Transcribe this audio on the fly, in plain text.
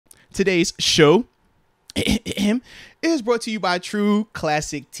today's show is brought to you by True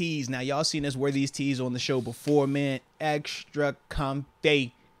Classic Tees. Now, y'all seen us wear these tees on the show before, man. Extra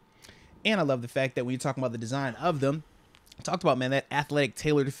comfy. And I love the fact that when you're talking about the design of them, I talked about, man, that athletic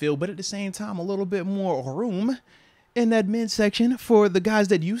tailored feel, but at the same time, a little bit more room in that midsection for the guys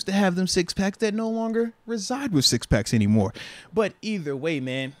that used to have them six packs that no longer reside with six packs anymore. But either way,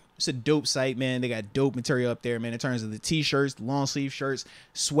 man, it's a dope site, man. They got dope material up there, man, in terms of the t-shirts, long sleeve shirts,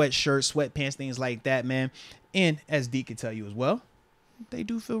 sweatshirts, sweatpants, things like that, man. And as Deke can tell you as well, they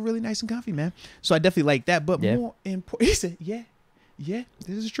do feel really nice and comfy, man. So I definitely like that. But more important, he said, yeah, this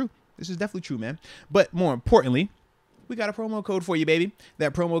is true. This is definitely true, man. But more importantly, we got a promo code for you, baby.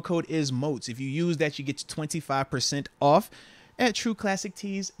 That promo code is MOATS. If you use that, you get 25% off at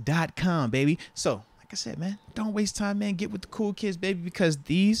trueclassictees.com, baby. So, like I said, man, don't waste time, man. Get with the cool kids, baby, because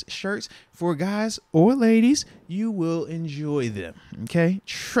these shirts for guys or ladies, you will enjoy them, okay?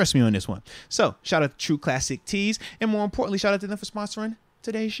 Trust me on this one. So, shout out to True Classic Tees, and more importantly, shout out to them for sponsoring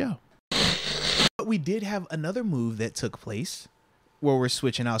today's show. But we did have another move that took place where we're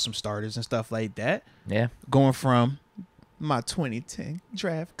switching out some starters and stuff like that. Yeah. Going from my 2010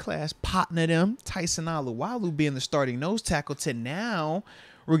 draft class partner them, Tyson Alualu being the starting nose tackle, to now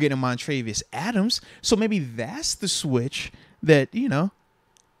we're getting Montravius Adams. So maybe that's the switch that, you know,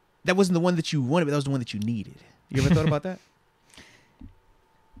 that wasn't the one that you wanted, but that was the one that you needed. You ever thought about that?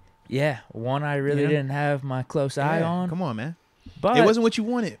 Yeah. One I really didn't have my close eye on. Come on, man. But it wasn't what you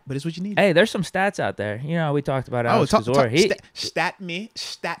wanted, but it's what you needed. Hey, there's some stats out there. You know, we talked about Alex Kazor. Stat me,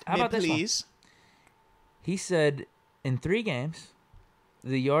 please. He said in 3 games,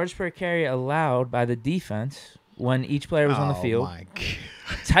 the yards per carry allowed by the defense when each player was on the field. My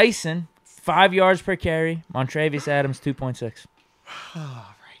God. Tyson, 5 yards per carry. Montravius Adams, 2.6. All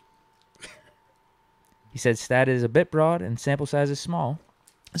right. He said stat is a bit broad and sample size is small.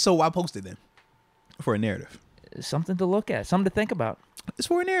 So why post it then? For a narrative. Something to look at, something to think about. It's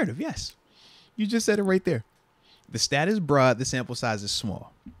for a narrative, yes. You just said it right there. The stat is broad, the sample size is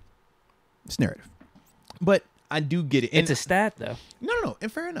small. It's narrative. But I do get it. And it's a stat, though. No. And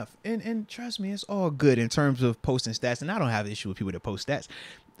fair enough. And trust me, it's all good in terms of posting stats. And I don't have an issue with people that post stats.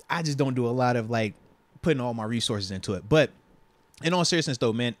 I just don't do a lot of, like, putting all my resources into it. But in all seriousness,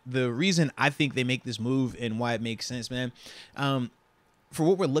 though, man, the reason I think they make this move and why it makes sense, man, for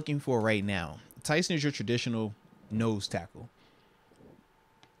what we're looking for right now, Tyson is your traditional nose tackle.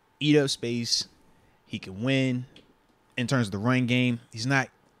 Eat up space. He can win in terms of the run game. He's not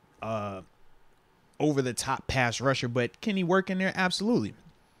over the top pass rusher, but can he work in there? Absolutely.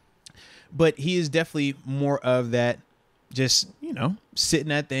 But he is definitely more of that, just, you know, sit in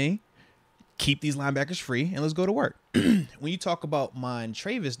that thing, keep these linebackers free, and let's go to work. When you talk about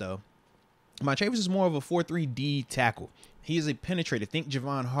Montravius, though, Montravius is more of a 4-3-D tackle. He is a penetrator. Think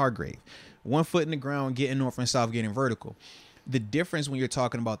Javon Hargrave. 1 foot in the ground, getting north and south, getting vertical. The difference when you're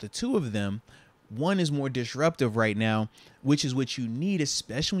talking about the two of them, one is more disruptive right now, which is what you need,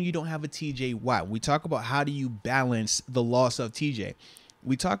 especially when you don't have a TJ Watt. We talk about how do you balance the loss of TJ.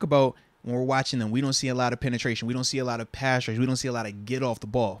 We talk about when we're watching them, we don't see a lot of penetration. We don't see a lot of pass rush. We don't see a lot of get off the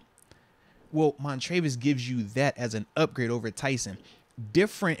ball. Well, Montravius gives you that as an upgrade over Tyson.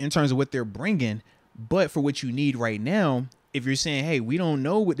 Different in terms of what they're bringing, but for what you need right now, if you're saying, hey, we don't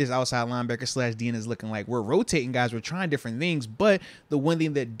know what this outside linebacker / DN is looking like. We're rotating guys. We're trying different things. But the one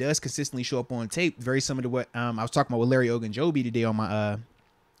thing that does consistently show up on tape, very similar to what I was talking about with Larry Ogunjobi today on my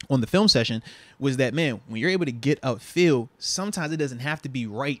on the film session, was that, man, when you're able to get upfield, sometimes it doesn't have to be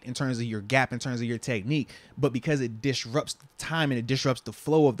right in terms of your gap, in terms of your technique. But because it disrupts the time and it disrupts the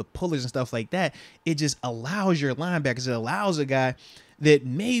flow of the pullers and stuff like that, it just allows your linebackers, it allows a guy that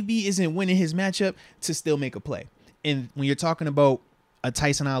maybe isn't winning his matchup to still make a play. And when you're talking about a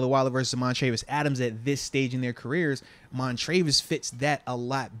Tyson Alualu versus Montravius Adams at this stage in their careers, Montravius fits that a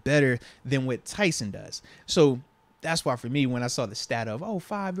lot better than what Tyson does. So that's why for me, when I saw the stat of,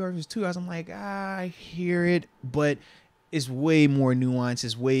 5 yards 2 yards, I'm like, I hear it, but it's way more nuance.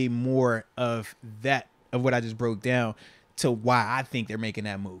 It's way more of that, of what I just broke down, to why I think they're making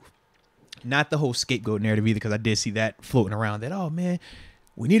that move. Not the whole scapegoat narrative either, because I did see that floating around that, oh, man,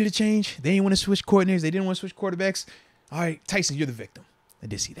 we needed a change. They didn't want to switch coordinators. They didn't want to switch quarterbacks. All right, Tyson, you're the victim. I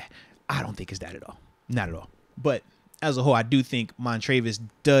did see that. I don't think it's that at all. Not at all. But as a whole, I do think Montravius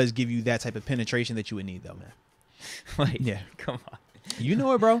does give you that type of penetration that you would need, though, man. Wait, yeah. Come on. You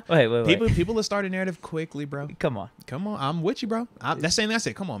know it, bro. Wait. People will start a narrative quickly, bro. Come on. I'm with you, bro. That's saying that's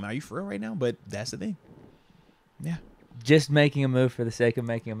it. Come on, man. Are you for real right now? But that's the thing. Yeah. Just making a move for the sake of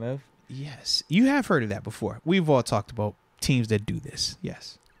making a move? Yes. You have heard of that before. We've all talked about teams that do this.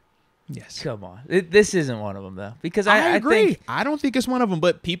 Yes. Yes. Come on. This isn't one of them, though. Because I agree. think, I don't think it's one of them,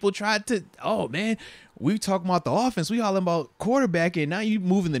 but people tried to, oh, man, we talking about the offense. We all about quarterback, and now you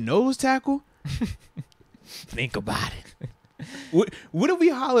moving the nose tackle? Think about it. What have we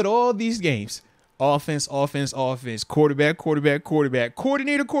hollered all these games? Offense, offense, offense, quarterback, quarterback, quarterback,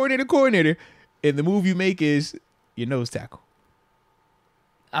 coordinator, coordinator, coordinator. And the move you make is your nose tackle.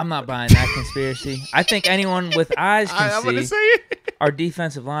 I'm not buying that conspiracy. I think anyone with eyes can I'm gonna see say it. our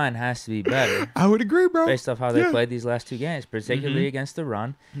defensive line has to be better. I would agree, bro. Based off how they played these last 2 games, particularly against the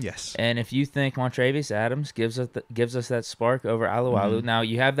run. Yes. And if you think Montravius Adams gives us that spark over Alualu, now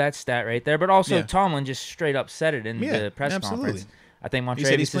you have that stat right there, but also Tomlin just straight up said it in the press conference. I think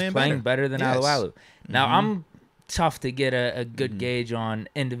Montravius is playing better than Alualu. Now, I'm tough to get a good gauge on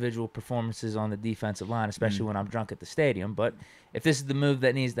individual performances on the defensive line, especially when I'm drunk at the stadium. But if this is the move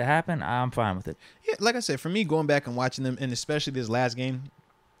that needs to happen, I'm fine with it. Yeah, like I said, for me, going back and watching them, and especially this last game,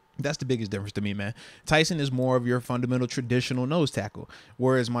 that's the biggest difference to me, man. Tyson is more of your fundamental traditional nose tackle,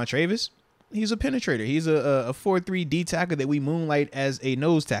 whereas Montravius, he's a penetrator. He's a 4-3 D tackle that we moonlight as a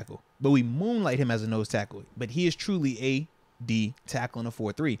nose tackle, but we moonlight him as a nose tackle. But he is truly a D tackle in a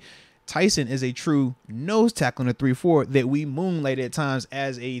 4-3. Tyson is a true nose tackle in a 3-4 that we moonlight at times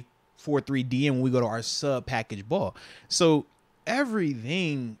as a 4-3 DM when we go to our sub package ball. So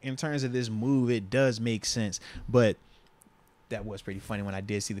everything in terms of this move, it does make sense. But that was pretty funny when I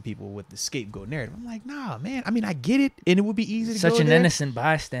did see the people with the scapegoat narrative. I'm like, nah, man. I mean, I get it, and it would be easy to go there. Such an innocent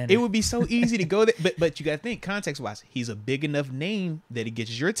bystander. It would be so easy to go there. But you got to think, context-wise, he's a big enough name that it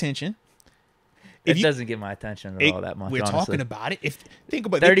gets your attention. It doesn't get my attention at all that much. We're talking about it. Think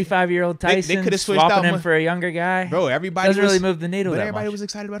about 35-year-old Tyson they could have switched swapping out him for a younger guy. Bro, everybody doesn't really move the needle. But that everybody much. was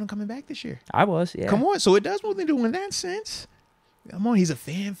excited about him coming back this year. I was, yeah. Come on, so it does move the needle in that sense. Come on, he's a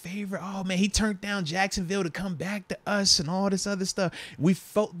fan favorite. Oh man, he turned down Jacksonville to come back to us and all this other stuff. We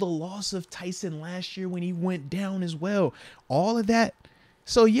felt the loss of Tyson last year when he went down as well. All of that.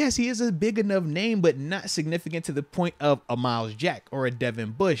 So yes, he is a big enough name, but not significant to the point of a Miles Jack or a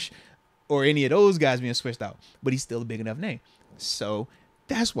Devin Bush or any of those guys being switched out. But he's still a big enough name. So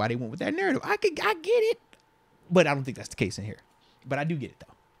that's why they went with that narrative. I get it, but I don't think that's the case in here. But I do get it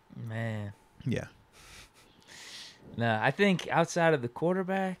though. Man. Yeah. No, I think outside of the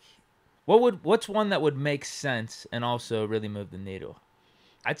quarterback, what's one that would make sense and also really move the needle?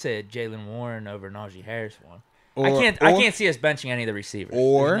 I'd say a Jalen Warren over Najee Harris one. I can't see us benching any of the receivers.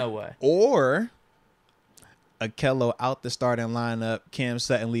 There's no way. Or Akello out the starting lineup, Cam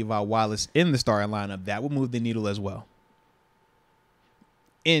Sutton, Levi Wallace in the starting lineup. That would move the needle as well.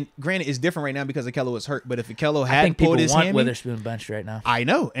 And granted, it's different right now because Akello is hurt. But if Akello hadn't pulled his hammy, I think people want Witherspoon benched right now. I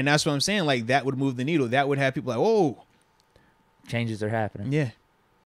know, and that's what I'm saying. Like that would move the needle. That would have people like, oh, changes are happening. Yeah,